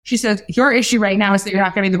She says, your issue right now is that you're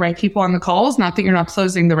not getting the right people on the calls, not that you're not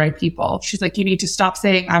closing the right people. She's like, you need to stop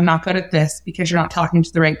saying, I'm not good at this because you're not talking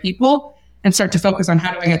to the right people, and start to focus on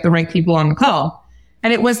how do I get the right people on the call.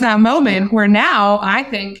 And it was that moment where now I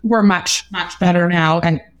think we're much, much better now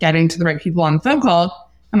at getting to the right people on the phone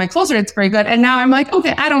call. And my close rate's very good. And now I'm like,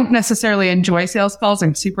 okay, I don't necessarily enjoy sales calls.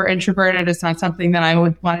 I'm super introverted. It's not something that I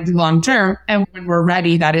would want to do long term. And when we're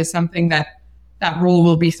ready, that is something that role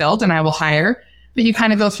will be filled and I will hire. But you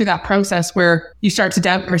kind of go through that process where you start to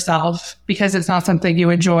doubt yourself because it's not something you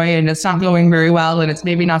enjoy and it's not going very well and it's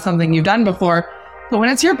maybe not something you've done before. But when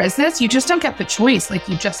it's your business, you just don't get the choice. Like,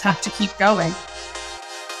 you just have to keep going.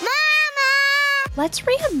 Mama! Let's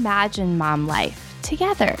reimagine mom life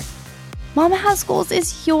together. Mama Has Goals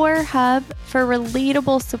is your hub for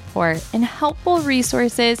relatable support and helpful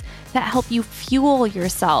resources that help you fuel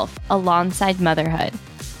yourself alongside motherhood.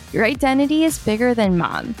 Your identity is bigger than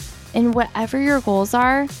mom, and whatever your goals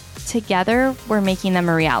are, together we're making them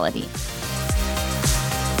a reality.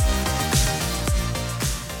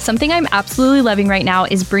 Something I'm absolutely loving right now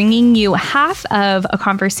is bringing you half of a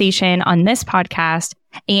conversation on this podcast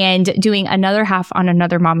and doing another half on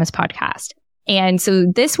another mama's podcast. And so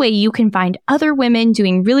this way you can find other women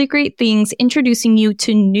doing really great things, introducing you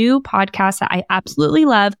to new podcasts that I absolutely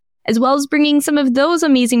love, as well as bringing some of those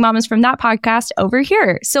amazing mamas from that podcast over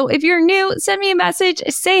here. So if you're new, send me a message,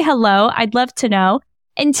 say hello. I'd love to know.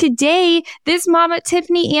 And today, this mama,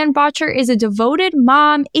 Tiffany-Ann Bottcher, is a devoted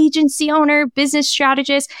mom, agency owner, business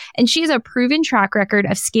strategist, and she has a proven track record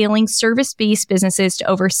of scaling service-based businesses to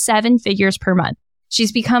over 7 figures per month.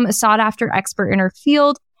 She's become a sought-after expert in her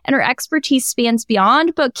field, and her expertise spans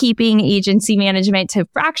beyond bookkeeping, agency management to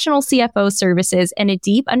fractional CFO services and a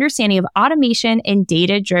deep understanding of automation and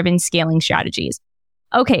data-driven scaling strategies.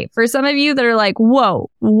 Okay, for some of you that are like, whoa,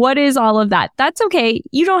 what is all of that? That's okay.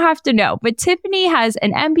 You don't have to know. But Tiffany has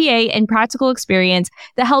an MBA and practical experience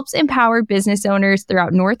that helps empower business owners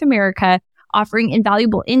throughout North America, offering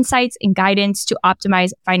invaluable insights and guidance to optimize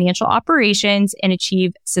financial operations and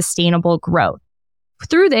achieve sustainable growth.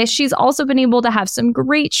 Through this, she's also been able to have some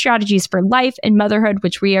great strategies for life and motherhood,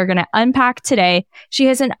 which we are going to unpack today. She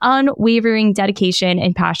has an unwavering dedication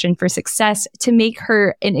and passion for success to make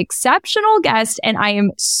her an exceptional guest, and I am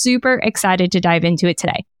super excited to dive into it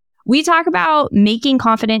today. We talk about making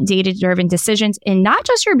confident, data-driven decisions in not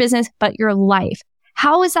just your business, but your life.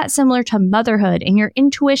 How is that similar to motherhood and your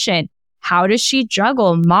intuition? How does she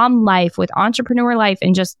juggle mom life with entrepreneur life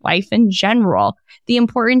and just life in general? The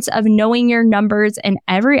importance of knowing your numbers in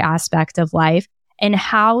every aspect of life and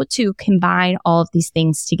how to combine all of these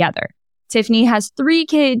things together. Tiffany has 3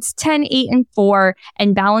 kids, 10, 8, and 4,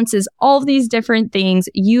 and balances all of these different things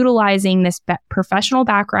utilizing this professional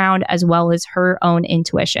background as well as her own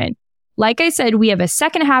intuition. Like I said, we have a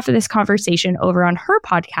second half of this conversation over on her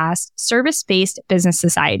podcast, Service-Based Business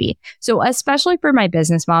Society. So especially for my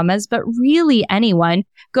business mamas, but really anyone,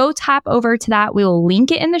 go tap over to that. We will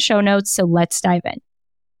link it in the show notes. So let's dive in.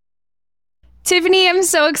 Tiffany, I'm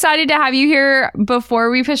so excited to have you here.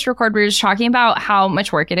 Before we pushed record, we were just talking about how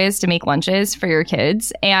much work it is to make lunches for your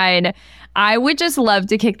kids. And I would just love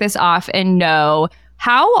to kick this off and know,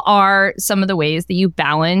 how are some of the ways that you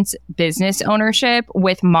balance business ownership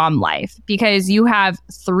with mom life? Because you have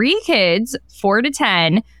 3 kids, 4 to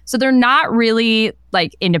 10, so they're not really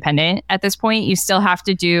like independent at this point. You still have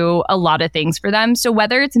to do a lot of things for them. So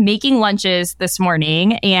whether it's making lunches this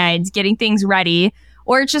morning and getting things ready,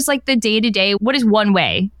 or it's just like the day-to-day, what is one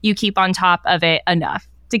way you keep on top of it enough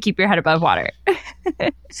to keep your head above water?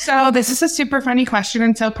 So this is a super funny question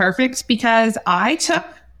and so perfect because I took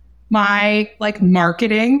my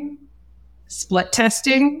marketing split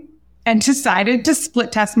testing and decided to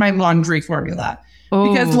split test my laundry formula.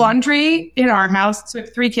 Because laundry in our house, so we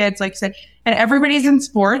have 3 kids, like I said, and everybody's in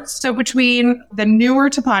sports. So between the newer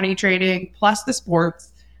to potty training plus the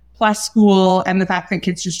sports plus school and the fact that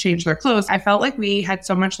kids just change their clothes, I felt like we had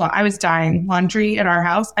so much I was dying laundry in our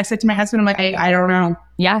house. I said to my husband, I'm like, hey, I don't know.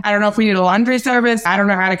 Yeah. I don't know if we need a laundry service. I don't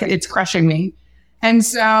know how to, it's crushing me. And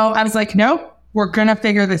so I was like, nope. We're going to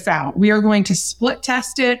figure this out. We are going to split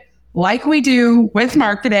test it like we do with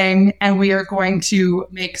marketing, and we are going to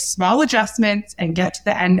make small adjustments and get to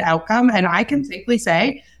the end outcome. And I can safely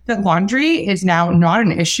say that laundry is now not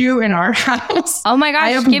an issue in our house. Oh my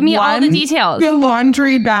gosh, give me all the details. The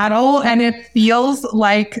laundry battle, and it feels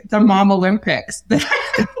like the Mom Olympics.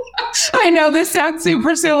 I know this sounds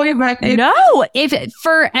super silly, but no, if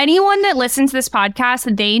for anyone that listens to this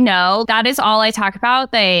podcast, they know that is all I talk about.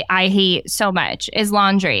 I hate so much is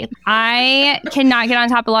laundry. I cannot get on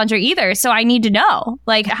top of laundry either. So I need to know,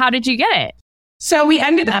 how did you get it? So we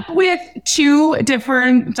ended up with 2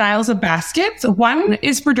 different styles of baskets. One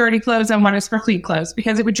is for dirty clothes and one is for clean clothes,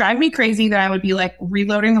 because it would drive me crazy that I would be like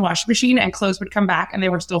reloading the washing machine and clothes would come back and they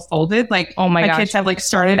were still folded. Like, oh my gosh, kids have like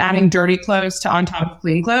started adding dirty clothes to on top of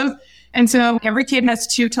clean clothes. And so every kid has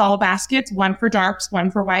 2 tall baskets, one for darks, one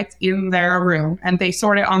for whites in their room, and they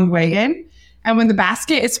sort it on the way in. And when the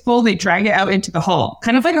basket is full, they drag it out into the hall,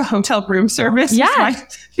 kind of like a hotel room service. Yeah. Is my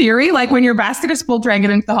theory. Like when your basket is full, drag it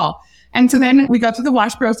into the hall. And so then we go through the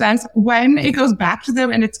wash process. When it goes back to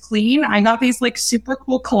them and it's clean, I got these like super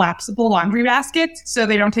cool collapsible laundry baskets so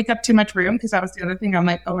they don't take up too much room, because that was the other thing. I'm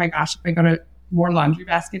like, oh my gosh, if I go to more laundry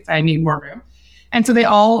baskets, I need more room. And so they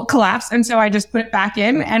all collapse. And so I just put it back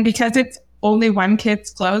in. And because it's only one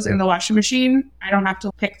kid's clothes in the washing machine, I don't have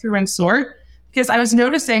to pick through and sort. Because I was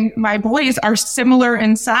noticing my boys are similar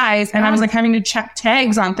in size, and I was like having to check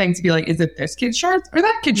tags on things to be like, is it this kid's shorts or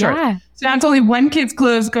that kid's shorts? So now it's only one kid's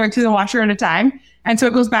clothes going through the washer at a time. And so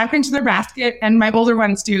it goes back into their basket, and my older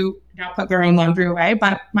ones do now put their own laundry away,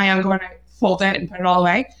 but my younger one, I fold it and put it all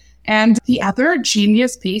away. And the other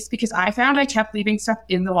genius piece, because I found I kept leaving stuff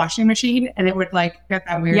in the washing machine and it would like get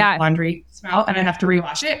that weird laundry smell and I'd have to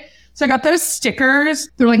rewash it. So I got those stickers.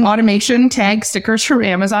 They're like automation tag stickers from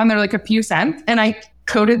Amazon. They're like a few cents. And I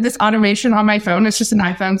coded this automation on my phone. It's just an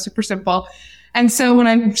iPhone, super simple. And so when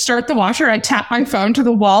I start the washer, I tap my phone to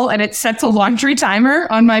the wall and it sets a laundry timer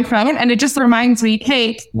on my phone. And it just reminds me,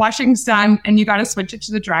 hey, washing's done and you got to switch it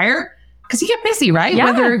to the dryer. Because you get busy, right? Yeah.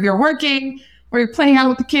 Whether you're working or you're playing out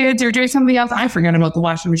with the kids or doing something else, I forget about the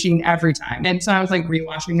washing machine every time. And so I was like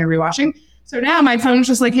rewashing. So now my phone's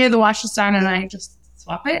just like, hey, the wash is done. And I just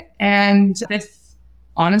swap it. And this,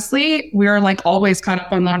 honestly, we're like always caught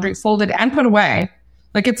up on laundry, folded and put away.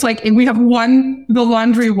 Like it's like we have won the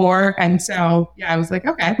laundry war. And so, yeah, I was like,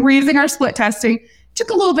 okay, we're using our split testing. Took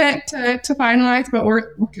a little bit to finalize, but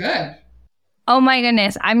we're good. Oh my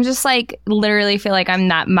goodness. I'm just like literally feel like I'm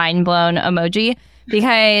that mind blown emoji,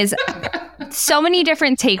 because so many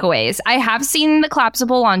different takeaways. I have seen the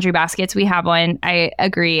collapsible laundry baskets. We have one. I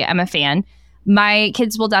agree. I'm a fan. My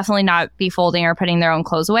kids will definitely not be folding or putting their own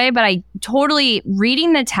clothes away, but I totally,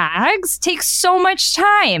 reading the tags takes so much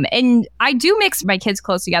time. And I do mix my kids'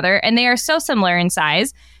 clothes together and they are so similar in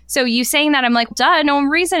size. So you saying that, I'm like, duh, no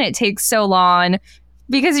reason it takes so long,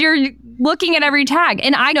 because you're looking at every tag.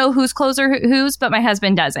 And I know whose clothes are whose, but my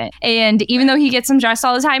husband doesn't. And even though he gets them dressed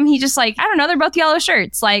all the time, he just like, I don't know, they're both yellow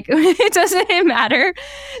shirts. Like, it doesn't matter.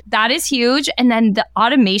 That is huge. And then the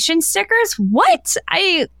automation stickers. What?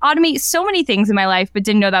 I automate so many things in my life, but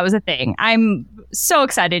didn't know that was a thing. I'm so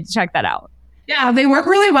excited to check that out. Yeah, they work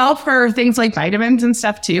really well for things like vitamins and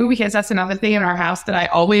stuff too, because that's another thing in our house that I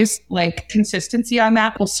always like consistency on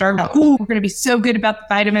that. We'll start out, oh, we're going to be so good about the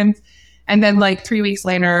vitamins. And then like 3 weeks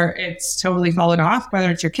later, it's totally fallen off, whether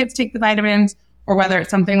it's your kids take the vitamins or whether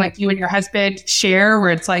it's something like you and your husband share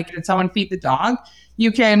where it's like, did someone feed the dog?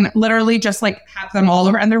 You can literally just like have them all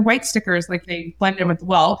over, and they're white stickers, like they blend in with the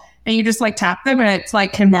wall, and you just like tap them and it's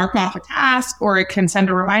like can mark off a task, or it can send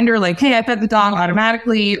a reminder like, hey, I fed the dog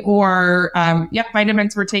automatically, or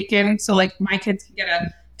vitamins were taken. So like my kids can get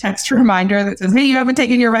a text reminder that says, hey, you haven't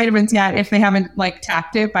taken your vitamins yet, if they haven't like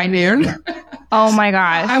tapped it by noon. Oh my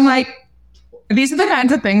gosh. I'm like, these are the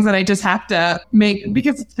kinds of things that I just have to make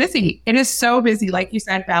because it's busy. It is so busy. Like you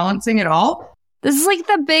said, balancing it all. This is like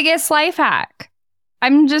the biggest life hack.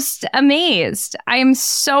 I'm just amazed. I am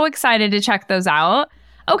so excited to check those out.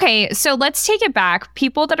 Okay, so let's take it back.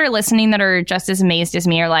 People that are listening that are just as amazed as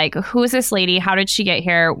me are like, who is this lady? How did she get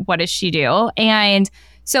here? What does she do? And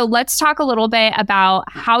so let's talk a little bit about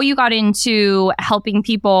how you got into helping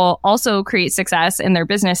people also create success in their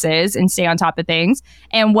businesses and stay on top of things,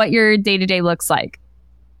 and what your day-to-day looks like.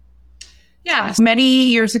 Yeah, many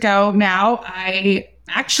years ago now, I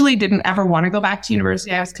actually didn't ever want to go back to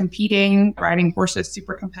university. I was competing, riding horses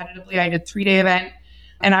super competitively. I did a 3-day event.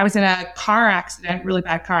 And I was in a car accident, really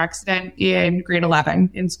bad car accident in grade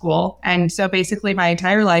 11 in school. And so basically my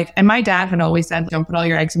entire life, and my dad had always said, don't put all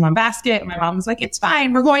your eggs in one basket. And my mom was like, it's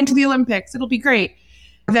fine. We're going to the Olympics. It'll be great.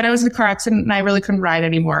 Then I was in a car accident and I really couldn't ride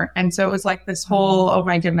anymore. And so it was like this whole, oh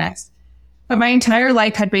my goodness. But my entire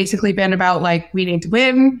life had basically been about like, we need to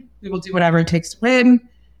win. We will do whatever it takes to win.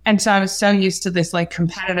 And so I was so used to this like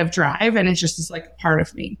competitive drive, and it's just this like part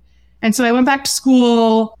of me. And so I went back to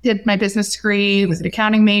school, did my business degree, was an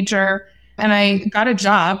accounting major, and I got a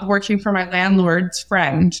job working for my landlord's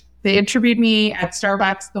friend. They interviewed me at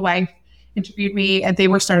Starbucks. The wife interviewed me, and they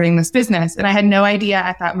were starting this business. And I had no idea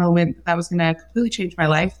at that moment that was going to completely change my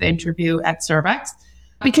life, the interview at Starbucks,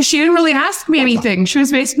 because she didn't really ask me anything. She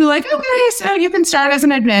was basically like, okay, so you can start as an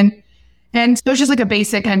admin. And so it was just like a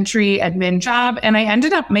basic entry admin job. And I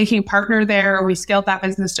ended up making partner there. We scaled that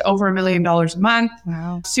business to over $1 million a month.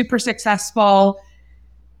 Wow. Super successful.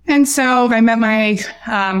 And so I met my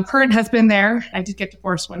current husband there. I did get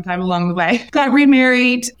divorced one time along the way. Got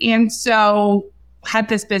remarried. And so had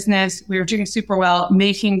this business. We were doing super well,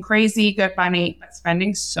 making crazy good money, but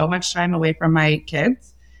spending so much time away from my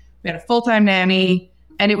kids. We had a full-time nanny.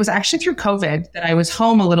 And it was actually through COVID that I was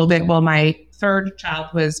home a little bit while my third child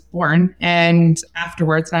was born. And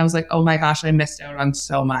afterwards, I was like, oh my gosh, I missed out on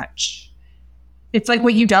so much. It's like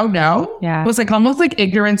what you don't know. Yeah. It was like almost like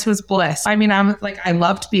ignorance was bliss. I mean, I'm like, I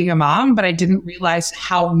loved being a mom, but I didn't realize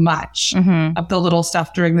how much of the little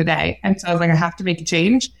stuff during the day. And so I was like, I have to make a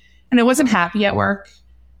change. And I wasn't happy at work.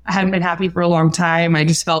 I hadn't been happy for a long time. I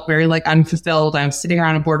just felt very like unfulfilled. I was sitting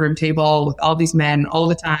around a boardroom table with all these men all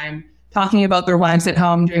the time, talking about their wives at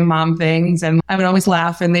home, doing mom things. And I would always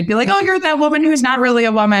laugh and they'd be like, oh, you're that woman who's not really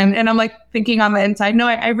a woman. And I'm like thinking on the inside, no,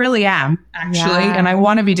 I really am actually. Yeah. And I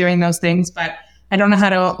want to be doing those things, but I don't know how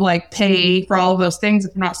to like pay for all of those things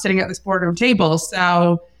if I'm not sitting at this boardroom table.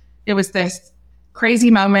 So it was this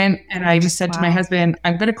crazy moment. And I just said to my husband,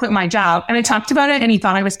 I'm going to quit my job. And I talked about it and he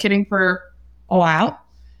thought I was kidding for a while.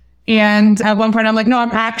 And at one point I'm like, no,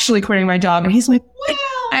 I'm actually quitting my job. And he's like, well,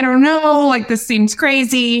 I don't know. Like this seems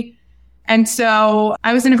crazy. And so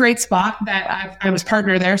I was in a great spot that I was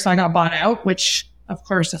partner there. So I got bought out, which of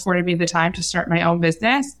course afforded me the time to start my own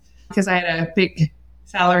business because I had a big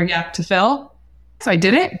salary gap to fill. So I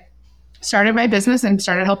did it, started my business and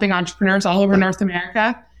started helping entrepreneurs all over North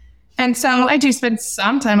America. And so I do spend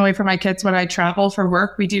some time away from my kids when I travel for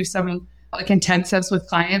work. We do some like intensives with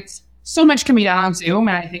clients. So much can be done on Zoom.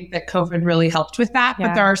 And I think that COVID really helped with that. Yeah.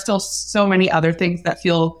 But there are still so many other things that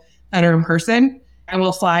feel better in person. I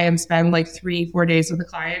will fly and spend like 3-4 days with a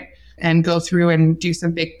client and go through and do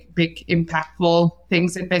some big impactful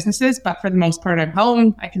things in businesses. But for the most part, I'm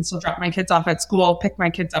home. I can still drop my kids off at school, pick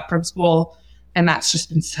my kids up from school. And that's just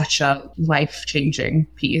been such a life-changing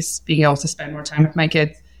piece, being able to spend more time with my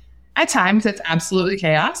kids. At times, it's absolutely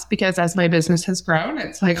chaos because as my business has grown,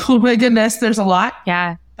 it's like, oh my goodness, there's a lot.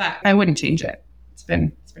 Yeah. But I wouldn't change it. It's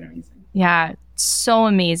been amazing. Yeah, so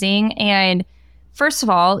amazing. And first of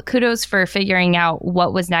all, kudos for figuring out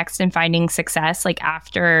what was next and finding success, like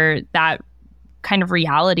after that kind of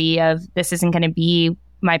reality of this isn't going to be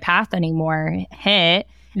my path anymore hit.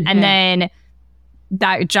 Mm-hmm. And then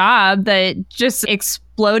that job that just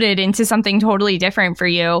exploded into something totally different for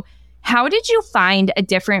you. How did you find a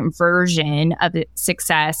different version of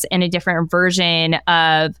success and a different version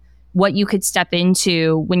of what you could step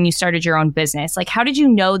into when you started your own business? Like, how did you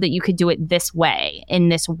know that you could do it this way in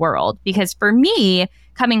this world? Because for me,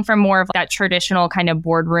 coming from more of that traditional kind of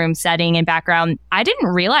boardroom setting and background, I didn't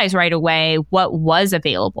realize right away what was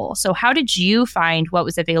available. So how did you find what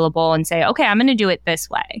was available and say, okay, I'm going to do it this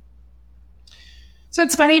way? So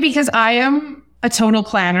it's funny because I am a total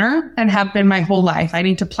planner and have been my whole life. I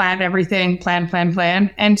need to plan everything, plan.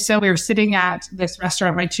 And so we were sitting at this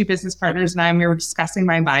restaurant, my 2 business partners and we were discussing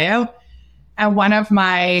my bio. And one of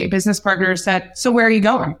my business partners said, so where are you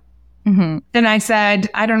going? Mm-hmm. And I said,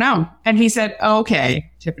 I don't know. And he said, okay,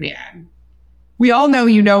 Tiffany-Ann, we all know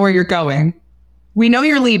you know where you're going. We know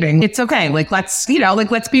you're leaving. It's okay. Like, let's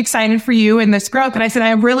be excited for you in this growth. And I said,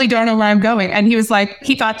 I really don't know where I'm going. And he was like,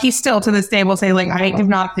 he thought he still to this day will say, like, I did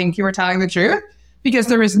not think you were telling the truth because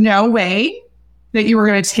there was no way that you were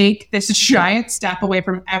going to take this giant step away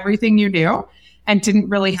from everything you do and didn't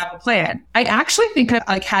really have a plan. I actually think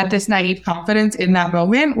I had this naive confidence in that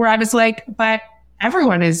moment where I was like, but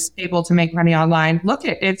everyone is able to make money online. Look,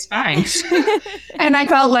 it's fine. And I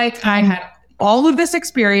felt like I had all of this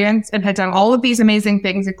experience and had done all of these amazing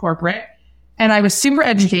things in corporate. And I was super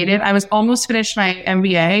educated. I was almost finished my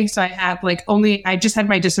MBA. So I had I just had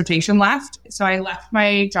my dissertation left. So I left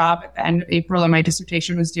my job at the end of April and my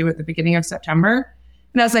dissertation was due at the beginning of September.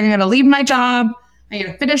 And I was like, I'm going to leave my job. I'm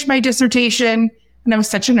going to finish my dissertation. And I was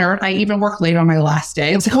such a nerd. I even worked late on my last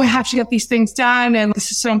day. I was like, oh, I have to get these things done. And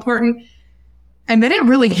this is so important. And then it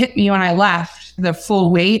really hit me when I left, the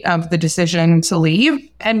full weight of the decision to leave.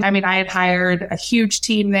 And I mean, I had hired a huge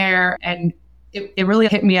team there and it really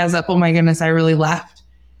hit me as oh my goodness, I really left.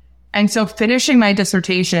 And so finishing my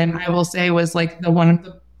dissertation, I will say was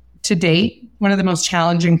to date, one of the most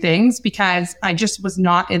challenging things because I just was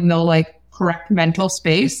not in the correct mental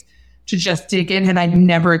space to just dig in. And I'd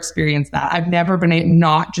never experienced that. I've never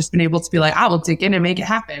not just been able to be like, I will dig in and make it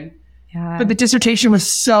happen. Yeah. But the dissertation was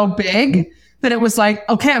so big that it was like,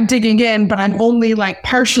 okay, I'm digging in, but I'm only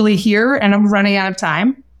partially here and I'm running out of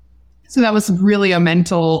time. So that was really a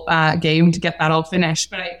mental game to get that all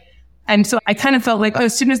finished. And so I kind of felt like,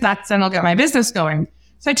 as soon as that's done, I'll get my business going.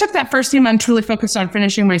 So I took that first few months, really focused on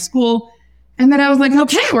finishing my school. And then I was like,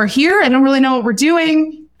 okay, we're here. I don't really know what we're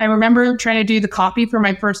doing. I remember trying to do the copy for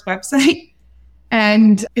my first website.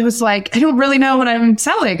 And it was like, I don't really know what I'm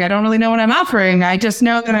selling. I don't really know what I'm offering. I just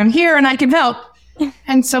know that I'm here and I can help.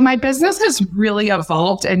 And so my business has really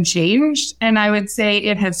evolved and changed. And I would say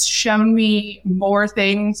it has shown me more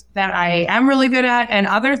things that I am really good at and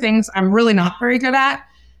other things I'm really not very good at.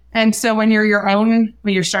 And so when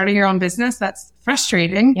you're starting your own business, that's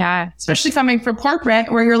frustrating. Yeah. Especially coming from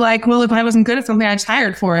corporate where you're like, well, if I wasn't good at something, I just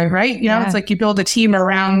hired for it, right? You know, It's like you build a team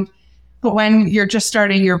around, but when you're just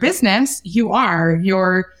starting your business, you are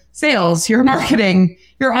your sales, your marketing,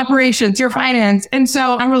 your operations, your finance. And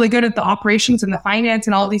so I'm really good at the operations and the finance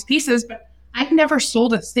and all these pieces, but I've never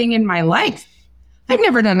sold a thing in my life. I've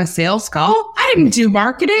never done a sales call. I didn't do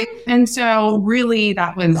marketing. And so really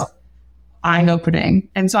that was eye-opening.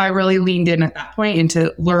 And so I really leaned in at that point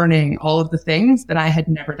into learning all of the things that I had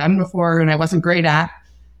never done before and I wasn't great at.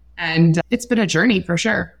 And it's been a journey for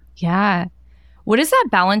sure. Yeah. What does that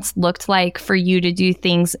balance look like for you to do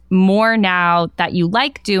things more now that you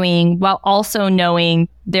like doing while also knowing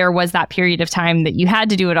there was that period of time that you had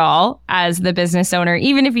to do it all as the business owner,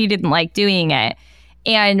 even if you didn't like doing it?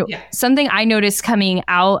 And something I noticed coming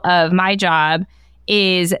out of my job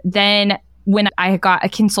is then when I got a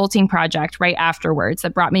consulting project right afterwards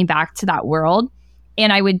that brought me back to that world.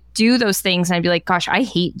 And I would do those things and I'd be like, gosh, I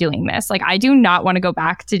hate doing this. Like, I do not want to go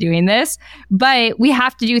back to doing this, but we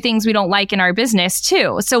have to do things we don't like in our business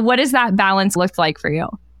too. So what does that balance look like for you?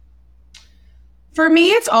 For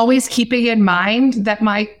me, it's always keeping in mind that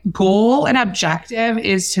my goal and objective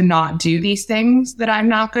is to not do these things that I'm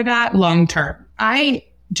not good at long term. I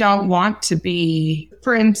don't want to be,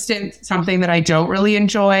 for instance, something that I don't really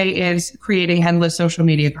enjoy is creating endless social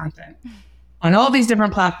media content on all these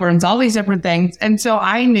different platforms, all these different things. And so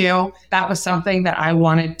I knew that was something that I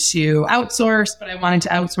wanted to outsource, but I wanted to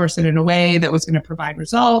outsource it in a way that was going to provide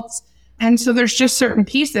results. And so there's just certain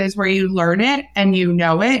pieces where you learn it and you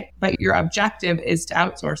know it, but your objective is to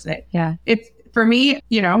outsource it. Yeah. It's for me,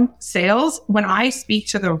 sales, when I speak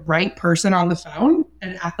to the right person on the phone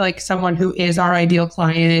and act like someone who is our ideal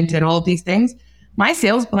client and all of these things, my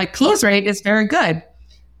close rate is very good.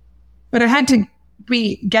 But I had to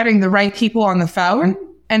be getting the right people on the phone.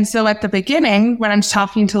 And so at the beginning, when I'm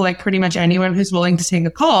talking to like pretty much anyone who's willing to take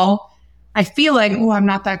a call, I feel like, oh, I'm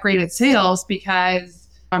not that great at sales because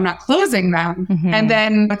I'm not closing them. Mm-hmm. And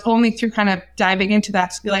then it's only through kind of diving into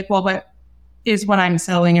that to be like, well, but is what I'm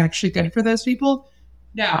selling actually good for those people?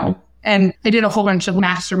 No. And I did a whole bunch of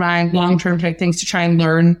mastermind, long-term type things to try and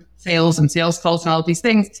learn sales and sales calls and all of these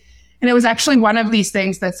things. And it was actually one of these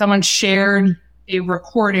things that someone shared a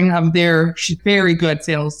recording of she's very good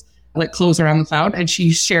sales, like closer on the phone. And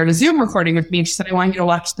she shared a Zoom recording with me. And she said, I want you to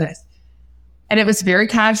watch this. And it was very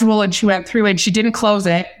casual. And she went through and she didn't close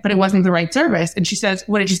it, but it wasn't the right service. And she says,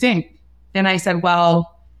 what did you think? And I said,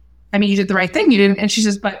 well, I mean, you did the right thing. You didn't. And she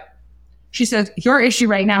says, your issue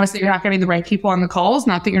right now is that you're not getting the right people on the calls,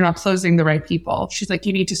 not that you're not closing the right people. She's like,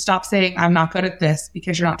 you need to stop saying I'm not good at this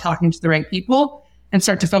because you're not talking to the right people and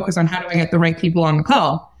start to focus on how do I get the right people on the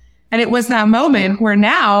call. And it was that moment where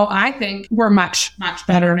now I think we're much, much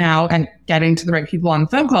better now at getting to the right people on the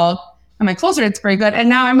phone call. And my close rate's very good. And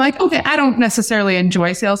now I'm like, okay, I don't necessarily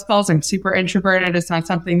enjoy sales calls. I'm super introverted. It's not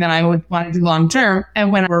something that I would want to do long term.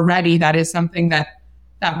 And when we're ready, that is something that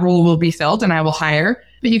role will be filled and I will hire.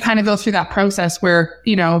 But you kind of go through that process where,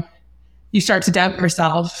 you start to doubt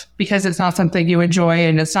yourself because it's not something you enjoy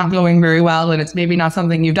and it's not going very well. And it's maybe not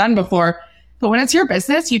something you've done before. But when it's your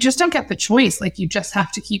business, you just don't get the choice. Like you just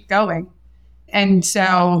have to keep going. And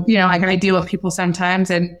so, I deal with people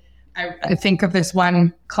sometimes. And I think of this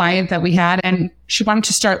one client that we had, and she wanted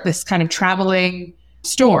to start this kind of traveling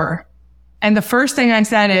store. And the first thing I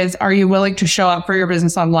said is, are you willing to show up for your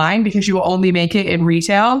business online? Because you will only make it in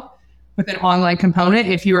retail with an online component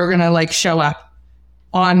if you are going to show up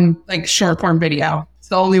on short form video. It's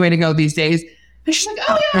the only way to go these days. And she's like,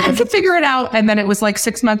 oh yeah, I can figure it out. And then it was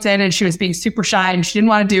 6 months in and she was being super shy and she didn't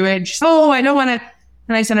want to do it. She said, oh, I don't want to.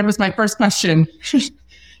 And I said, it was my first question.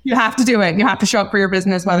 You have to do it. You have to show up for your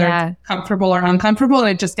business, whether it's comfortable or uncomfortable. And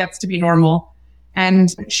it just gets to be normal.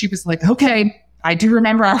 And she was like, okay, I do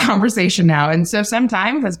remember our conversation now. And so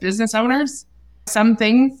sometimes as business owners, some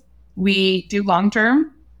things we do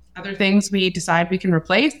long-term, other things we decide we can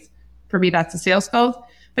replace. For me, that's the sales call.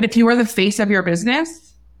 But if you are the face of your business,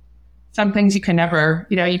 some things you can never,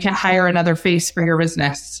 you can't hire another face for your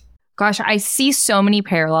business. Gosh, I see so many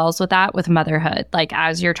parallels with that with motherhood.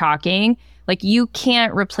 As you're talking, you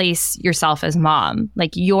can't replace yourself as mom.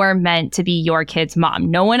 You're meant to be your kid's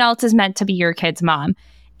mom. No one else is meant to be your kid's mom.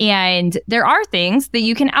 And there are things that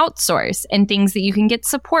you can outsource and things that you can get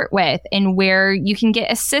support with and where you can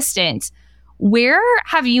get assistance. Where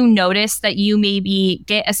have you noticed that you maybe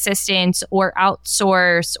get assistance or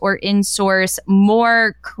outsource or insource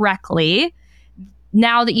more correctly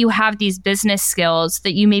now that you have these business skills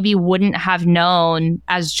that you maybe wouldn't have known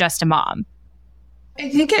as just a mom? I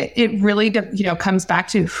think it really, comes back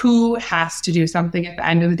to who has to do something at the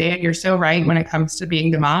end of the day. And you're so right when it comes to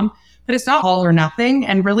being the mom, but it's not all or nothing,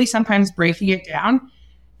 and really sometimes breaking it down.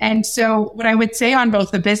 And so what I would say on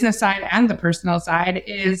both the business side and the personal side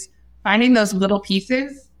is finding those little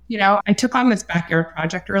pieces. I took on this backyard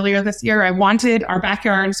project earlier this year. I wanted our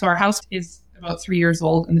backyard. So our house is about 3 years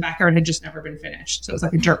old and the backyard had just never been finished. So it was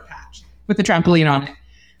like a dirt patch with a trampoline on it.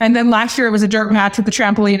 And then last year it was a dirt patch with a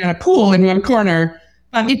trampoline and a pool in one corner.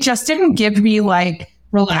 It just didn't give me like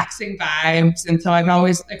relaxing vibes. And so I've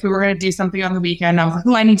always, if we were going to do something on the weekend, I was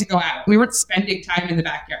like, I need to go out. We weren't spending time in the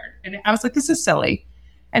backyard. And I was like, this is silly.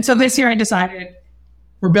 And so this year I decided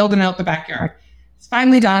we're building out the backyard. It's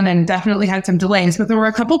finally done and definitely had some delays, but there were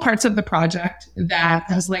a couple parts of the project that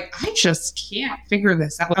I was like, I just can't figure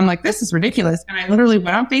this out. I'm like, this is ridiculous. And I literally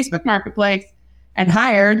went on Facebook Marketplace and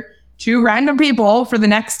hired 2 random people for the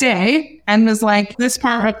next day and was like, this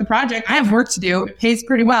part of the project, I have work to do. It pays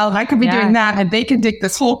pretty well. I could be doing that and they can dig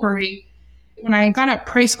this hole for me. When I got a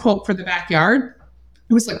price quote for the backyard,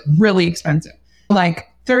 it was like really expensive, like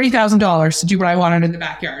 $30,000 to do what I wanted in the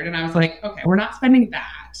backyard. And I was like, okay, we're not spending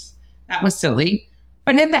that. That was silly.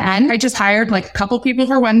 But in the end, I just hired like a couple people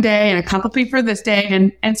for one day and a couple people for this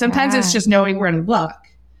day. And sometimes it's just knowing where to look.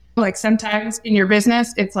 Like sometimes in your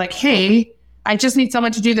business, it's like, hey, I just need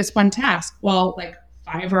someone to do this one task. Well, like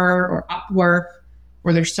Fiverr or Upwork,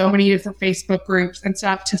 or there's so many different Facebook groups and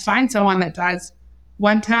stuff to find someone that does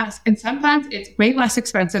one task. And sometimes it's way less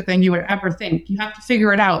expensive than you would ever think. You have to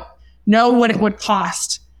figure it out, know what it would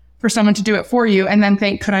cost for someone to do it for you, and then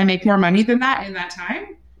think, could I make more money than that in that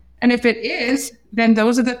time? And if it is, then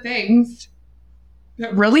those are the things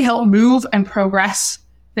that really help move and progress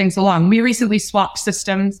things along. We recently swapped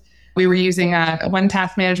systems. We were using a one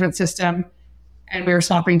task management system and we were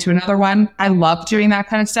swapping to another one. I love doing that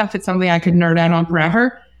kind of stuff. It's something I could nerd out on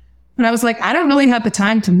forever. But I was like, I don't really have the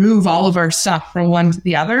time to move all of our stuff from one to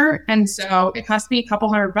the other. And so it cost me a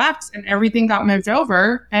couple $100 and everything got moved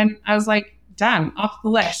over. And I was like, done, off the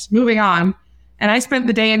list, moving on. And I spent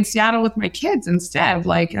the day in Seattle with my kids instead,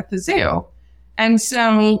 like at the zoo. And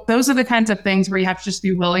so those are the kinds of things where you have to just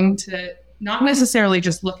be willing to not necessarily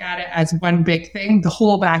just look at it as one big thing, the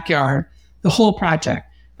whole backyard, the whole project,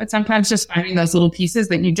 but sometimes just finding those little pieces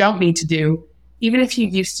that you don't need to do, even if you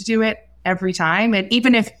used to do it every time. And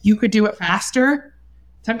even if you could do it faster,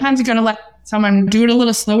 sometimes you're going to let someone do it a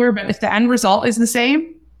little slower, but if the end result is the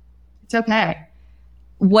same, it's okay.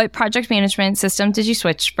 What project management system did you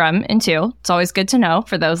switch from into? It's always good to know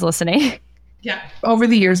for those listening. Yeah. Over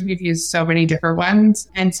the years, we've used so many different ones.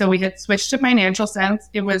 And so we had switched to Financial Sense.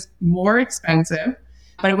 It was more expensive,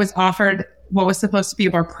 but it was offered what was supposed to be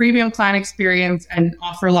a more premium client experience and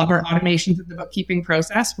offer a lot more automations in the bookkeeping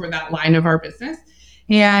process for that line of our business.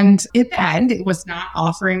 And in the end, it was not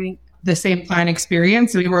offering the same client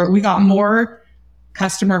experience. We got more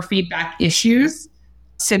customer feedback issues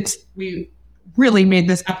since we really made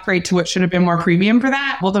this upgrade to what should have been more premium for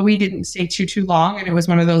that. Although we didn't stay too long. And it was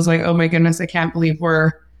one of those like, oh my goodness, I can't believe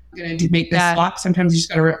we're going to make this swap. Sometimes you just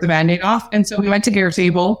got to rip the Band-Aid off. And so we went to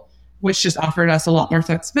Airtable, which just offered us a lot more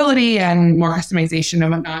flexibility and more customization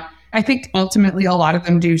and whatnot. I think ultimately a lot of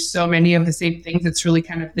them do so many of the same things. It's really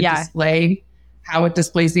kind of the display, how it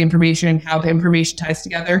displays the information, how the information ties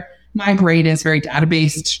together. My brain is very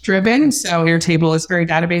database driven. So Airtable is very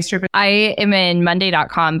database driven. I am in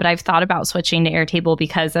Monday.com, but I've thought about switching to Airtable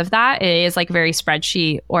because of that. It is like very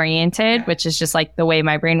spreadsheet oriented, which is just like the way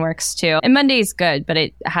my brain works too. And Monday is good, but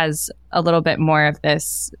it has a little bit more of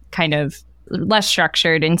this kind of less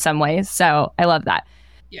structured in some ways. So I love that.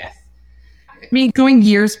 Yes. I mean, going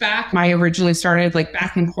years back, I originally started like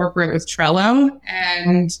back in corporate with Trello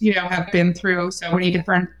and, have been through so many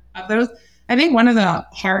different of those. I think one of the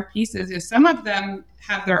hard pieces is some of them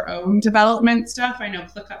have their own development stuff. I know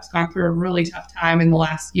ClickUp's gone through a really tough time in the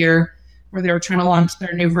last year where they were trying to launch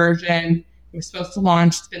their new version. It was supposed to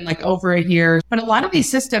launch. It's been like over a year. But a lot of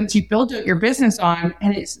these systems you build your business on,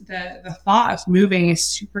 and it's the thought of moving is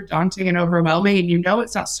super daunting and overwhelming, and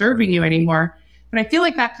it's not serving you anymore. But I feel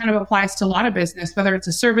like that kind of applies to a lot of business, whether it's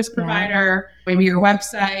a service provider, maybe your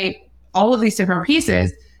website, all of these different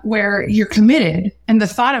pieces where you're committed, and the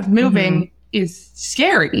thought of moving is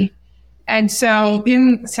scary. And so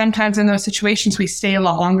sometimes in those situations, we stay a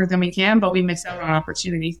lot longer than we can, but we miss out on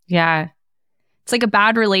opportunities. Yeah. it's like a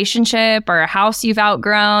bad relationship or a house you've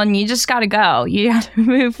outgrown. You just got to go. You have to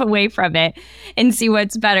move away from it and see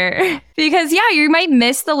what's better. Because yeah, you might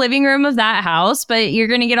miss the living room of that house, but you're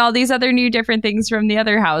going to get all these other new different things from the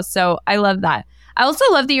other house. So I love that. I also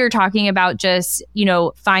love that you're talking about just,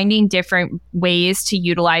 finding different ways to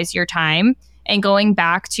utilize your time and going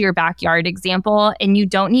back to your backyard example. And you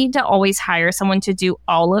don't need to always hire someone to do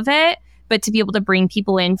all of it, but to be able to bring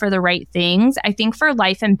people in for the right things. I think for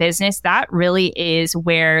life and business, that really is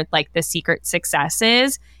where like the secret success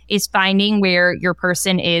is finding where your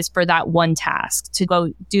person is for that one task to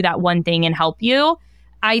go do that one thing and help you.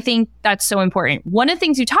 I think that's so important. One of the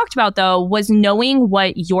things you talked about, though, was knowing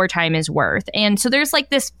what your time is worth. And so there's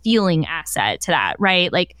like this feeling asset to that,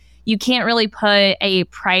 right? Like you can't really put a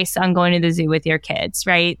price on going to the zoo with your kids,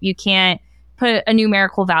 right? You can't put a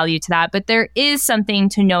numerical value to that, but there is something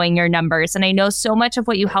to knowing your numbers. And I know so much of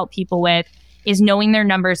what you help people with is knowing their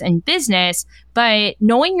numbers in business, but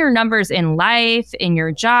knowing your numbers in life, in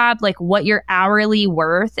your job, like what your hourly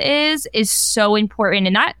worth is so important.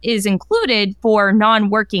 And that is included for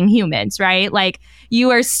non-working humans, right? Like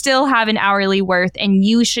you are still have an hourly worth and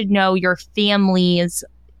you should know your family's,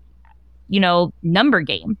 number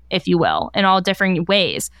game, if you will, in all different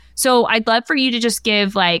ways. So I'd love for you to just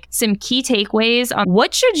give like some key takeaways on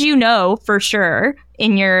what should you know for sure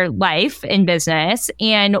in your life and business,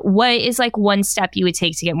 and what is like one step you would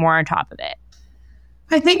take to get more on top of it.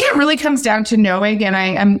 I think it really comes down to knowing,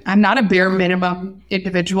 and I'm not a bare minimum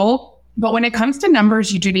individual, but when it comes to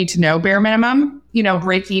numbers, you do need to know bare minimum,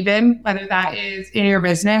 break even, whether that is in your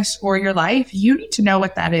business or your life, you need to know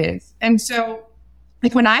what that is. And so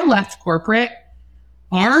like when I left corporate,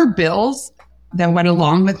 our bills that went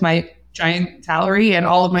along with my giant salary and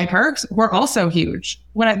all of my perks were also huge.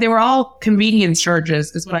 They were all convenience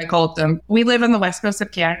charges is what I called them. We live on the west coast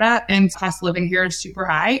of Canada and cost of living here is super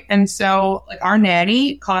high. And so like our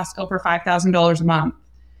nanny cost over $5,000 a month.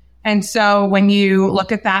 And so when you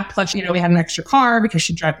look at that, plus, we had an extra car because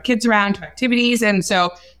she'd drive the kids around to activities. And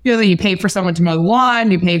so, you pay for someone to mow the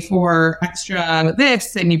lawn, you pay for extra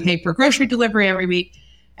this, and you pay for grocery delivery every week.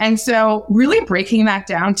 And so really breaking that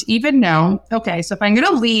down to even know, okay, so if I'm going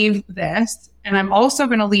to leave this and I'm also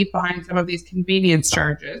going to leave behind some of these convenience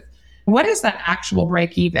charges, what is that actual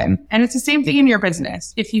break even? And it's the same thing in your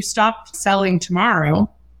business. If you stop selling tomorrow,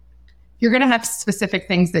 you're going to have specific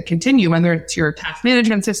things that continue, whether it's your task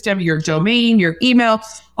management system, your domain, your email,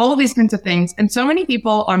 all of these kinds of things. And so many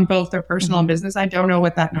people on both their personal and business, I don't know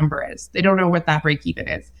what that number is. They don't know what that break even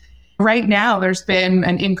is. Right now, there's been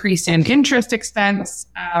an increase in interest expense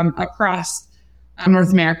across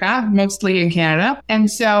North America, mostly in Canada. And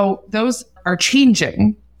so those are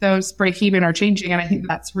changing. Those break even are changing. And I think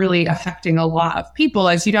that's really affecting a lot of people,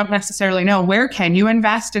 as you don't necessarily know where can you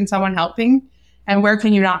invest in someone helping and where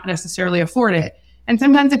can you not necessarily afford it. And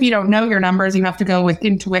sometimes if you don't know your numbers, you have to go with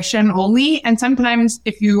intuition only. And sometimes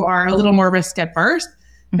if you are a little more risk adverse,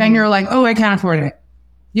 then you're like, oh, I can't afford it.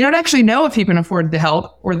 You don't actually know if you can afford the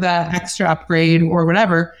help or the extra upgrade or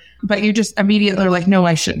whatever, but you just immediately are like, no,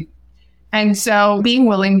 I shouldn't. And so being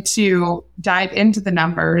willing to dive into the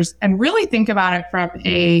numbers and really think about it from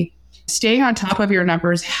staying on top of your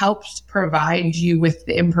numbers helps provide you with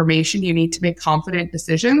the information you need to make confident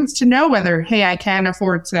decisions to know whether, hey, I can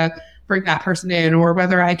afford to bring that person in or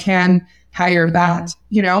whether I can hire that.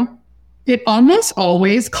 It almost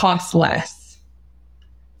always costs less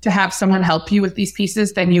to have someone help you with these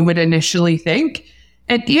pieces than you would initially think.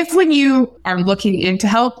 And if when you are looking into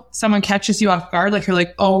help, someone catches you off guard, like you're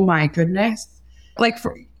like, oh my goodness,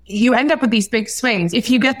 you end up with these big swings. If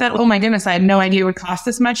you get that, oh my goodness, I had no idea it would cost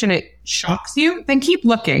this much and it shocks you, then keep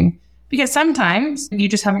looking, because sometimes you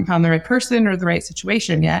just haven't found the right person or the right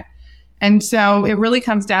situation yet. And so it really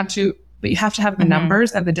comes down to, but you have to have the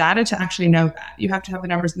numbers and the data to actually know that. You have to have the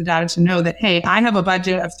numbers and the data to know that, hey, I have a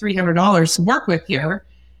budget of $300 to work with here.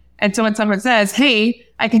 And so when someone says, hey,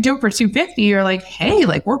 I can do it for $250, you're like, hey,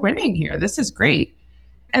 we're winning here. This is great.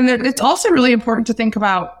 And it's also really important to think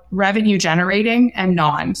about revenue generating and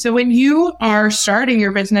non. So when you are starting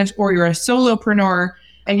your business or you're a solopreneur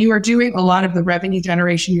and you are doing a lot of the revenue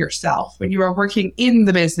generation yourself, when you are working in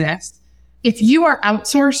the business, if you are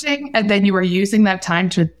outsourcing and then you are using that time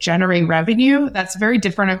to generate revenue, that's a very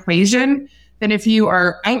different equation than if you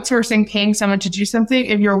are outsourcing, paying someone to do something,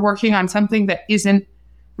 if you're working on something that isn't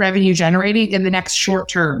revenue generating in the next short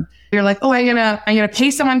term. You're like, oh, I'm gonna pay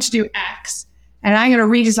someone to do X and I'm gonna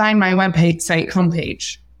redesign my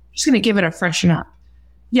homepage. I'm just gonna give it a freshen up.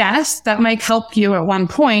 Yes, that might help you at one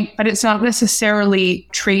point, but it's not necessarily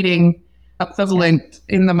trading equivalent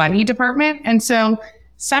in the money department. And so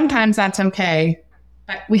sometimes that's okay,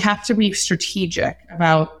 but we have to be strategic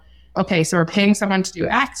about okay, so we're paying someone to do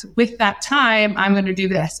X. With that time, I'm going to do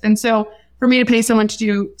this. And so for me to pay someone to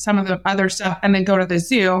do some of the other stuff and then go to the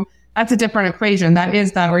zoo, that's a different equation. That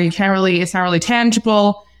is that where you can't really, it's not really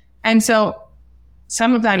tangible. And so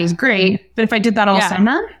some of that is great, but if I did that all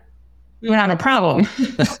summer, we would have a problem.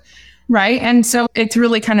 Right. And so it's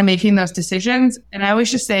really kind of making those decisions. And I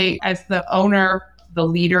always just say, as the owner, the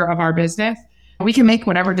leader of our business, we can make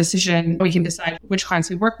whatever decision. We can decide which clients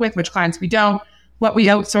we work with, which clients we don't, what we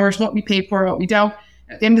outsource, what we pay for, what we don't.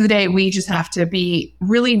 At the end of the day, we just have to be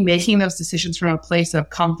really making those decisions from a place of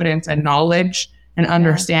confidence and knowledge and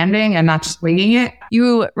understanding and not just winging it.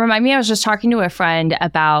 You remind me, I was just talking to a friend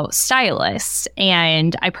about stylists,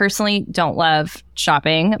 and I personally don't love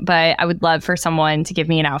shopping, but I would love for someone to give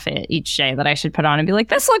me an outfit each day that I should put on and be like,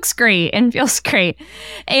 this looks great and feels great.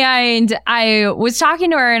 And I was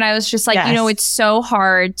talking to her and I was just like, you know, it's so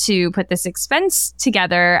hard to put this expense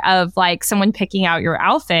together of like someone picking out your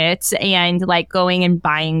outfits and like going and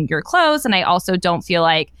buying your clothes. And I also don't feel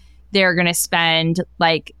like they're going to spend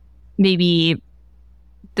like maybe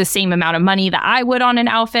the same amount of money that I would on an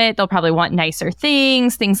outfit. They'll probably want nicer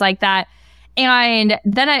things like that. And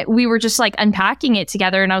then we were just like unpacking it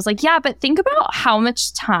together. And I was like, yeah, but think about how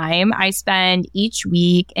much time I spend each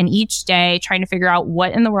week and each day trying to figure out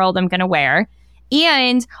what in the world I'm going to wear.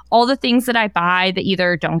 And all the things that I buy that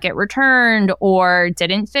either don't get returned or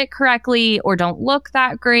didn't fit correctly or don't look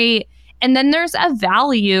that great. And then there's a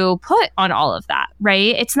value put on all of that,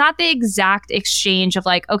 right? It's not the exact exchange of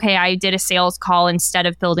like, okay, I did a sales call instead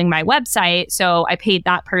of building my website. So I paid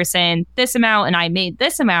that person this amount and I made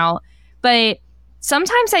this amount. But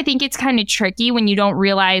sometimes I think it's kind of tricky when you don't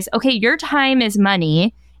realize, okay, your time is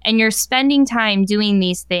money and you're spending time doing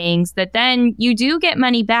these things that then you do get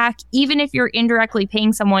money back, even if you're indirectly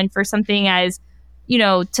paying someone for something as, you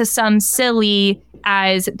know, to some silly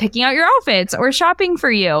as picking out your outfits or shopping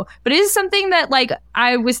for you. But it is something that like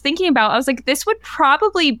I was thinking about. I was like, this would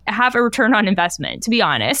probably have a return on investment, to be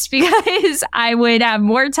honest, because I would have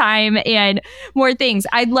more time and more things.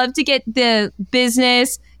 I'd love to get the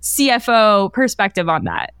business CFO perspective on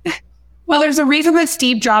that. Well, there's a reason that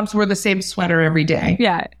Steve Jobs wore the same sweater every day.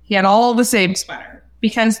 Yeah. He had all the same sweater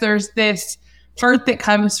because there's this part that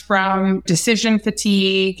comes from decision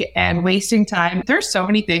fatigue and wasting time. There's so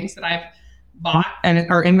many things that I've bought and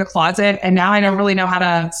are in the closet, and now I don't really know how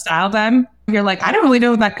to style them. You're like, I don't really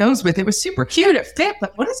know what that goes with. It was super cute. It fit,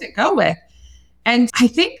 but what does it go with? And I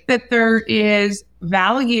think that there is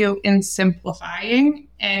value in simplifying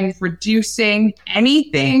and reducing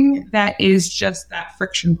anything that is just that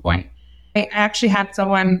friction point. I actually had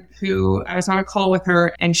someone who I was on a call with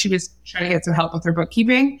her, and she was trying to get some help with her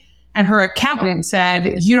bookkeeping. And her accountant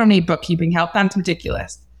said, you don't need bookkeeping help. That's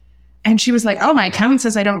ridiculous. And she was like, oh, my accountant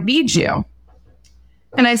says I don't need you.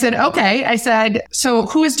 And I said, okay. I said, so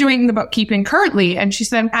who is doing the bookkeeping currently? And she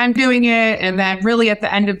said, I'm doing it. And then really at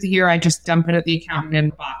the end of the year, I just dump it at the accountant in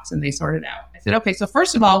a box and they sort it out. I said, okay, so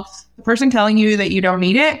first of all, the person telling you that you don't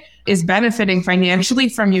need it is benefiting financially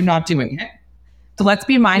from you not doing it. So let's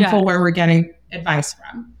be mindful where we're getting advice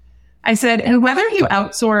from. I said, and whether you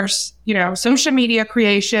outsource, you know, social media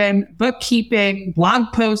creation, bookkeeping,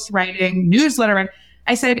 blog post writing, newsletter writing,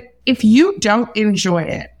 I said, if you don't enjoy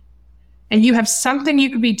it and you have something you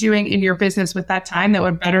could be doing in your business with that time that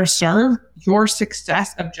would better serve your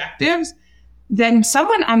success objectives, then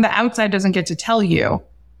someone on the outside doesn't get to tell you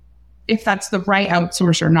if that's the right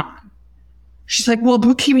outsource or not. She's like, well,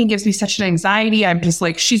 bookkeeping gives me such an anxiety. I'm just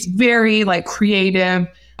like, she's very like creative,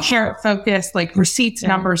 carrot focused, like receipts,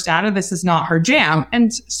 numbers, data. This is not her jam.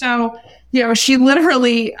 And so, you know, she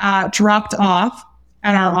literally dropped off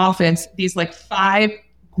at our office these like 5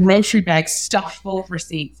 grocery bags stuffed full of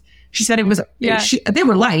receipts. She said it was, they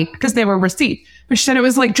were light because they were receipts, but she said it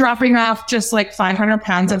was like dropping off just like 500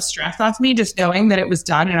 pounds of stress off me, just knowing that it was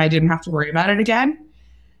done and I didn't have to worry about it again.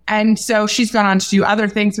 And so she's gone on to do other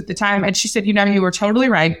things with the time. And she said, you know, you were totally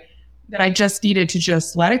right that I just needed to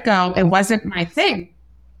just let it go. It wasn't my thing.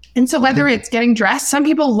 And so whether it's getting dressed, some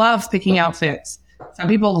people love picking outfits. Some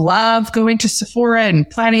people love going to Sephora and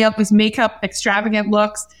planning out this makeup extravagant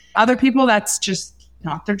looks. Other people, that's just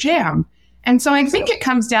not their jam. And so I think it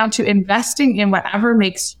comes down to investing in whatever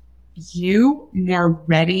makes you more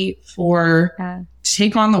ready for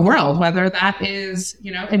take on the world, whether that is,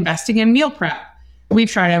 you know, investing in meal prep. We've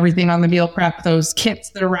tried everything on the meal prep, those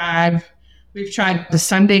kits that arrive. We've tried the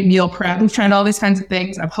Sunday meal prep. We've tried all these kinds of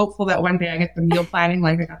things. I'm hopeful that one day I get the meal planning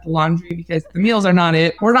like I got the laundry, because the meals are not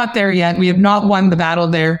it. We're not there yet. We have not won the battle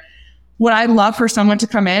there. Would I love for someone to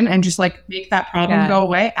come in and just like make that problem go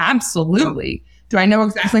away? Absolutely. Do I know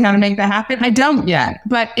exactly how to make that happen? I don't yet.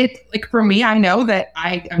 But it's like, for me, I know that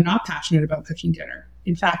I am not passionate about cooking dinner.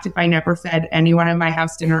 In fact, if I never fed anyone in my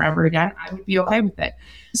house dinner ever again, I would be okay with it.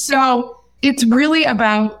 So it's really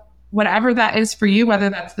about whatever that is for you, whether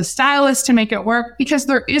that's the stylist to make it work, because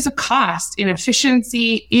there is a cost in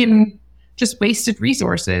efficiency, in just wasted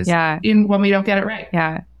resources in when we don't get it right.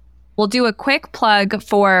 Yeah. We'll do a quick plug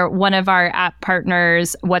for one of our app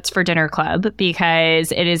partners, What's for Dinner Club,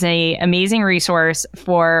 because it is an amazing resource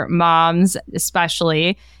for moms,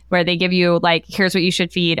 especially, where they give you like, here's what you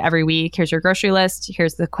should feed every week. Here's your grocery list.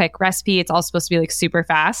 Here's the quick recipe. It's all supposed to be like super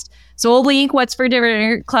fast. So we'll link What's for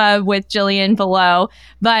Dinner Club with Jillian below.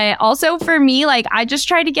 But also for me, like I just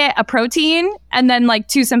try to get a protein and then like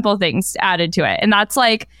 2 simple things added to it. And that's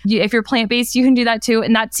like, if you're plant-based, you can do that too.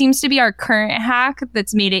 And that seems to be our current hack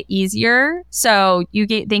that's made it easier. So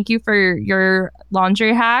thank you for your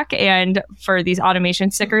laundry hack and for these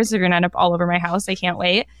automation stickers. They're going to end up all over my house. I can't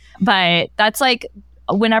wait. But that's like,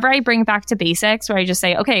 whenever I bring back to basics, where I just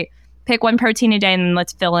say, okay, pick 1 protein a day and then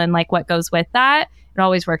let's fill in like what goes with that, it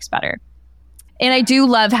always works better. And I do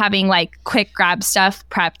love having like quick grab stuff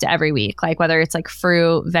prepped every week, like whether it's like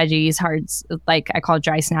fruit, veggies, hards, like I call it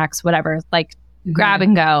dry snacks, whatever, like grab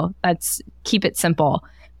and go. Keep it simple.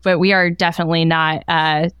 But we are definitely not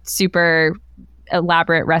super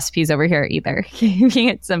elaborate recipes over here either. Keeping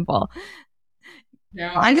it simple. No,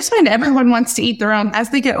 I just find everyone wants to eat their own.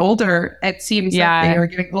 As they get older, it seems like they are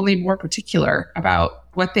getting only more particular about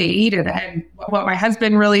what they eat and what my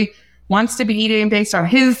husband really wants to be eating based on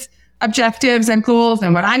his objectives and goals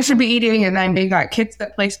and what I should be eating. And then they got kids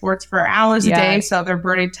that play sports for hours a day. So they're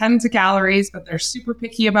burning tons of calories, but they're super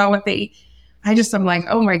picky about what they eat. I'm like,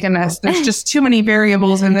 oh my goodness, there's just too many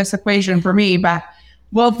variables in this equation for me, but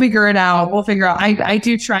we'll figure it out. I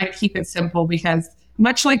do try to keep it simple because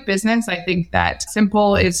much like business, I think that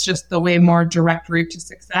simple is just the way more direct route to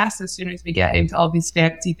success. As soon as we get into all these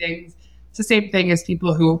fancy things, it's the same thing as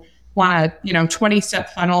people who want a 20-step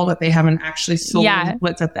funnel, but they haven't actually sold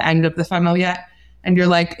what's at the end of the funnel yet. And you're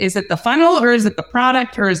like, is it the funnel or is it the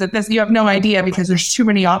product or is it this? You have no idea because there's too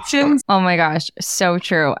many options. Oh my gosh, so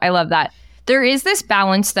true. I love that. There is this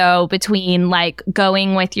balance, though, between like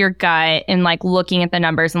going with your gut and like looking at the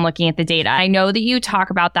numbers and looking at the data. I know that you talk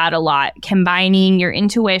about that a lot, combining your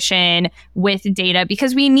intuition with data,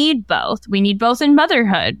 because we need both. We need both in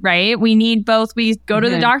motherhood, right? We need both. We go to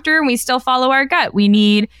the doctor and we still follow our gut. We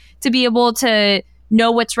need to be able to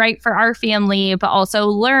know what's right for our family, but also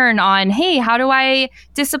learn on, hey, how do I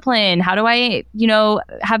discipline? How do I,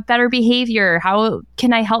 have better behavior? How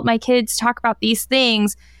can I help my kids talk about these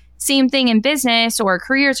things? Same thing in business or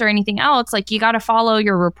careers or anything else. Like you got to follow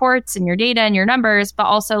your reports and your data and your numbers, but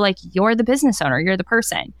also like you're the business owner, you're the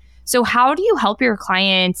person. So how do you help your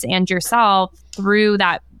clients and yourself through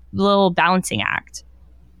that little balancing act?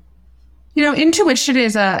 Intuition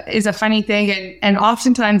is a funny thing. And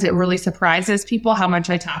oftentimes it really surprises people how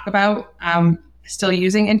much I talk about still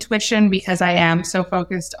using intuition because I am so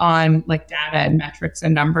focused on like data and metrics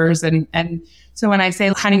and numbers. And so when I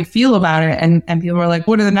say, how do you feel about it? And people are like,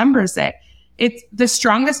 what do the numbers say? It's the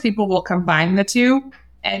strongest people will combine the two.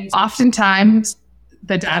 And oftentimes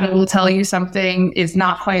the data will tell you something is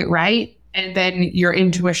not quite right. And then your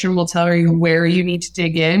intuition will tell you where you need to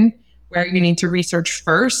dig in, where you need to research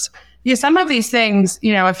first. Yeah, some of these things,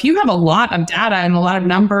 if you have a lot of data and a lot of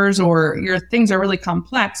numbers or your things are really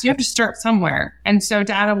complex, you have to start somewhere. And so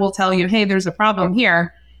data will tell you, hey, there's a problem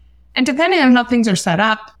here. And depending on how things are set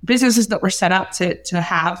up, businesses that were set up to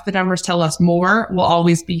have the numbers tell us more will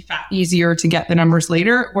always be easier to get the numbers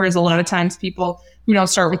later. Whereas a lot of times people who don't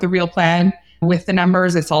start with the real plan with the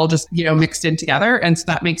numbers, it's all just, mixed in together. And so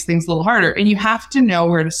that makes things a little harder. And you have to know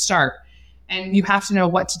where to start. And you have to know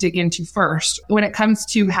what to dig into first. When it comes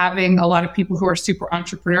to having a lot of people who are super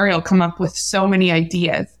entrepreneurial come up with so many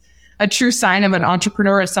ideas, a true sign of an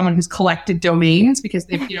entrepreneur is someone who's collected domains because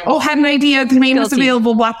they've, had an idea, the domain was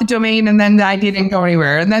available, bought the domain, and then the idea didn't go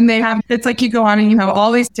anywhere. And then it's like you go on and you have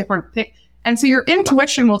all these different things. And so your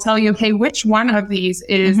intuition will tell you, hey, which one of these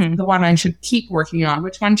is the one I should keep working on?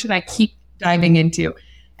 Which one should I keep diving into?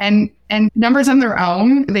 And numbers on their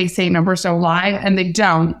own, they say numbers don't lie, and they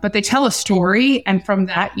don't, but they tell a story. And from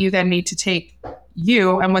that, you then need to take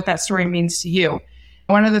you and what that story means to you.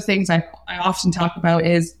 One of the things I often talk about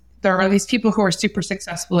is there are these people who are super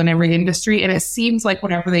successful in every industry, and it seems like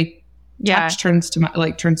whatever they touch turns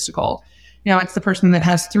to gold. It's the person that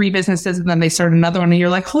has 3 businesses and then they start another one, and you're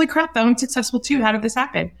like, holy crap, that one's successful too. How did this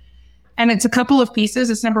happen? And it's a couple of pieces.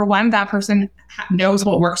 It's number one, that person knows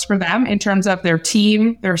what works for them in terms of their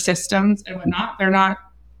team, their systems and whatnot. They're not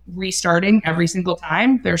restarting every single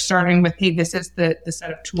time. They're starting with, hey, this is the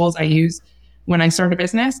set of tools I use when I start a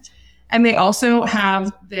business. And they also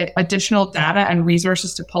have the additional data and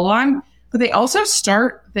resources to pull on. But they also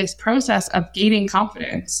start this process of gaining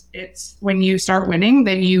confidence. It's when you start winning,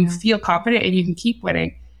 then you feel confident and you can keep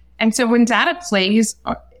winning. And so when data plays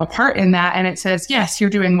a part in that and it says, yes, you're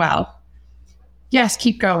doing well. Yes,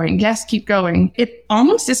 keep going. Yes, keep going. It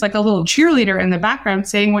almost is like a little cheerleader in the background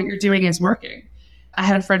saying what you're doing is working. I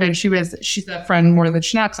had a friend and she's a friend more than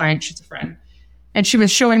she's not a client. She's a friend. And she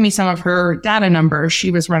was showing me some of her data numbers.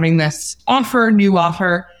 She was running this new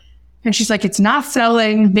offer. And she's like, it's not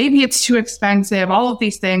selling. Maybe it's too expensive, all of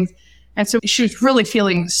these things. And so she was really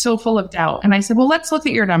feeling so full of doubt. And I said, well, let's look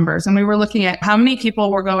at your numbers. And we were looking at how many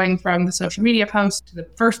people were going from the social media post to the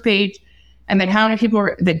first page. And then how many people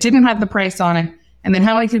were, that didn't have the price on it. And then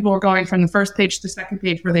how many people were going from the first page to the second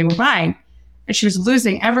page where they were buying. And she was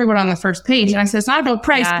losing everyone on the first page. And I said, it's not about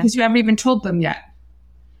price because you haven't even told them yet.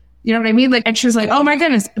 You know what I mean? Like, and she was like, oh my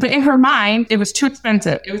goodness. But in her mind, it was too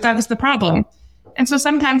expensive. That was the problem. And so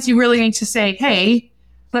sometimes you really need to say, hey,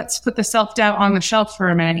 let's put the self-doubt on the shelf for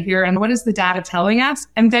a minute here. And what is the data telling us?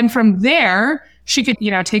 And then from there, she could,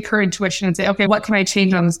 take her intuition and say, okay, what can I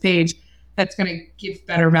change on this page that's going to give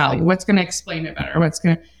better value? What's going to explain it better?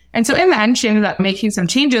 And so in the end, she ended up making some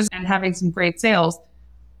changes and having some great sales.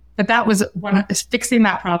 But that was fixing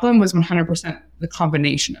that problem was 100% the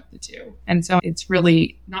combination of the two. And so it's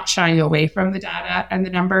really not shying away from the data and the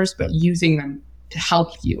numbers, but using them to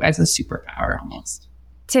help you as a superpower almost.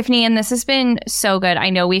 Tiffany, and this has been so good. I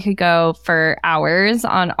know we could go for hours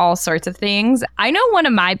on all sorts of things. I know one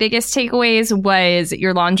of my biggest takeaways was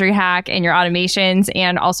your laundry hack and your automations,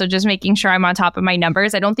 and also just making sure I'm on top of my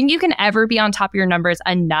numbers. I don't think you can ever be on top of your numbers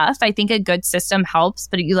enough. I think a good system helps,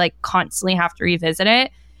 but you constantly have to revisit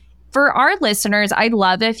it. For our listeners, I'd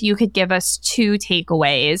love if you could give us 2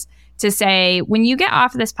 takeaways to say, when you get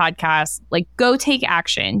off of this podcast, go take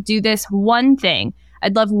action, do this one thing.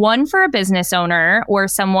 I'd love one for a business owner or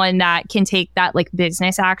someone that can take that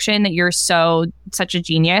business action that you're such a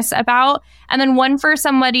genius about. And then one for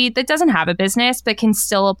somebody that doesn't have a business, but can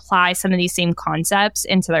still apply some of these same concepts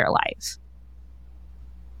into their life.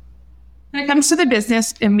 When it comes to the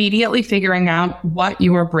business, immediately figuring out what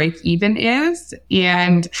your break even is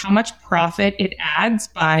and how much profit it adds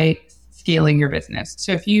by scaling your business.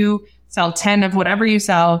 So if you sell 10 of whatever you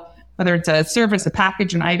sell, whether it's a service, a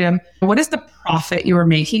package, an item, what is the profit you are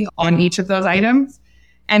making on each of those items?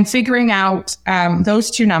 And figuring out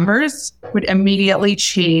those 2 numbers would immediately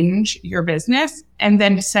change your business. And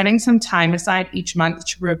then setting some time aside each month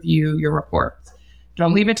to review your reports.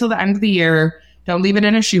 Don't leave it till the end of the year. Don't leave it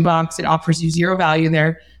in a shoebox. It offers you 0 value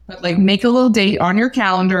there. But make a little date on your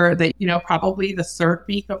calendar that, probably the 3rd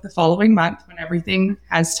week of the following month when everything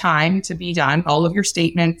has time to be done. All of your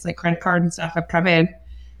statements, credit card and stuff have come in.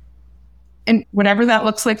 And whatever that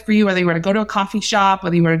looks like for you, whether you want to go to a coffee shop,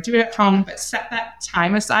 whether you want to do it at home, but set that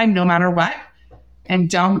time aside no matter what, and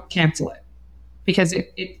don't cancel it because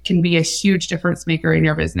it can be a huge difference maker in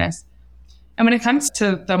your business. And when it comes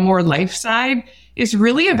to the more life side, is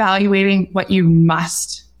really evaluating what you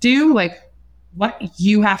must do, what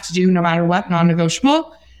you have to do no matter what,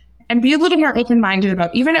 non-negotiable, and be a little more open-minded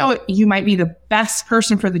about, even though you might be the best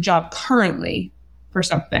person for the job currently for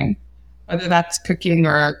something, whether that's cooking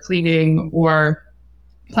or cleaning or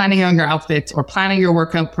planning on your outfits or planning your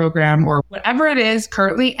workout program or whatever it is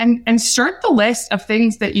currently, and start the list of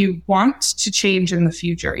things that you want to change in the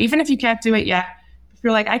future. Even if you can't do it yet, if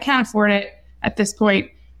you're I can't afford it at this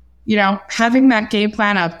point, having that game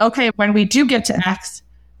plan of, okay, when we do get to X,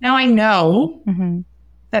 now I know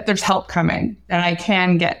that there's help coming, that I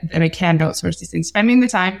can outsource these things. Spending the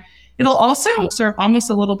time. It'll also serve almost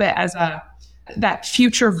a little bit as that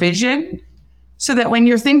future vision, so that when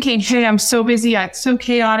you're thinking, hey, I'm so busy, it's so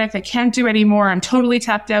chaotic, I can't do anymore, I'm totally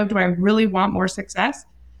tapped out, do I really want more success?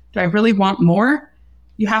 Do I really want more?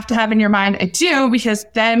 You have to have in your mind, I do, because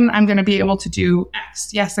then I'm going to be able to do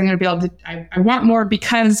X. Yes, I'm going to be able to, I want more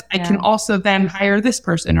because I can also then hire this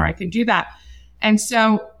person, or I can do that. And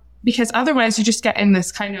so, because otherwise you just get in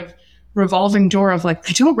this kind of revolving door of I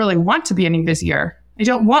don't really want to be any busier. I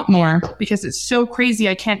don't want more because it's so crazy,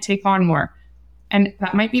 I can't take on more. And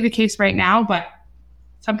that might be the case right now, but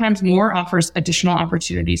sometimes more offers additional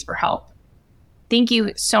opportunities for help. Thank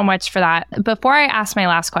you so much for that. Before I ask my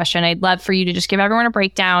last question, I'd love for you to just give everyone a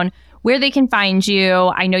breakdown where they can find you.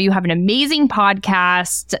 I know you have an amazing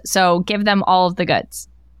podcast, so give them all of the goods.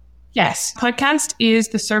 Yes. Podcast is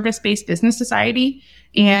the Service-Based Business Society.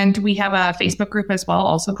 And we have a Facebook group as well,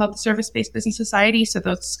 also called the Service-Based Business Society. So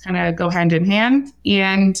those kind of go hand in hand.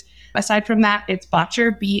 And aside from that, it's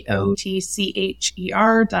Bottcher, BOTCHER.io,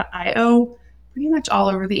 pretty much all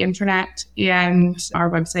over the internet. And our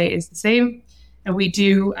website is the same. And we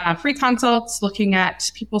do free consults looking at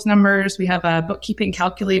people's numbers. We have a bookkeeping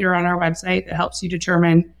calculator on our website that helps you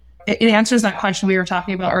determine. It answers that question we were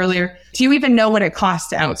talking about earlier. Do you even know what it costs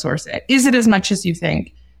to outsource it? Is it as much as you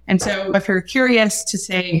think? And so if you're curious to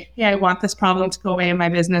say, hey, I want this problem to go away in my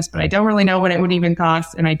business, but I don't really know what it would even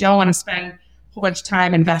cost, and I don't want to spend a whole bunch of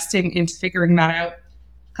time investing into figuring that out,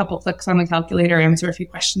 a couple clicks on the calculator, answer a few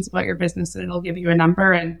questions about your business, and it'll give you a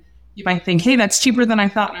number. And you might think, hey, that's cheaper than I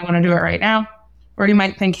thought, and I want to do it right now. Or you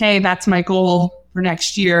might think, hey, that's my goal for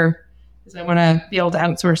next year, is I want to be able to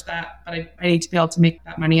outsource that, but I need to be able to make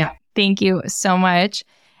that money up. Thank you so much.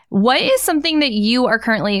 What is something that you are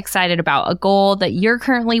currently excited about? A goal that you're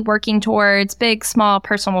currently working towards, big, small,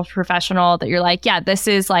 personal, professional, that you're like, yeah, this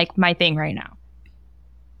is like my thing right now?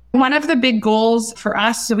 One of the big goals for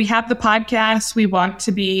us, so we have the podcast. We want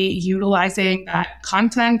to be utilizing that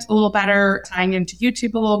content a little better, tying into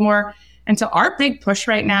YouTube a little more. And so our big push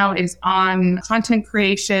right now is on content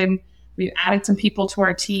creation. We've added some people to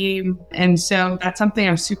our team. And so that's something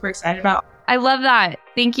I'm super excited about. I love that.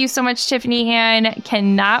 Thank you so much, Tiffany-Ann.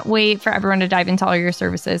 Cannot wait for everyone to dive into all your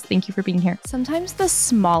services. Thank you for being here. Sometimes the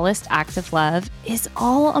smallest act of love is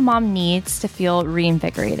all a mom needs to feel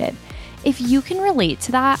reinvigorated. If you can relate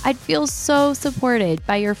to that, I'd feel so supported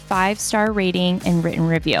by your 5-star rating and written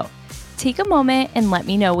review. Take a moment and let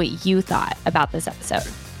me know what you thought about this episode.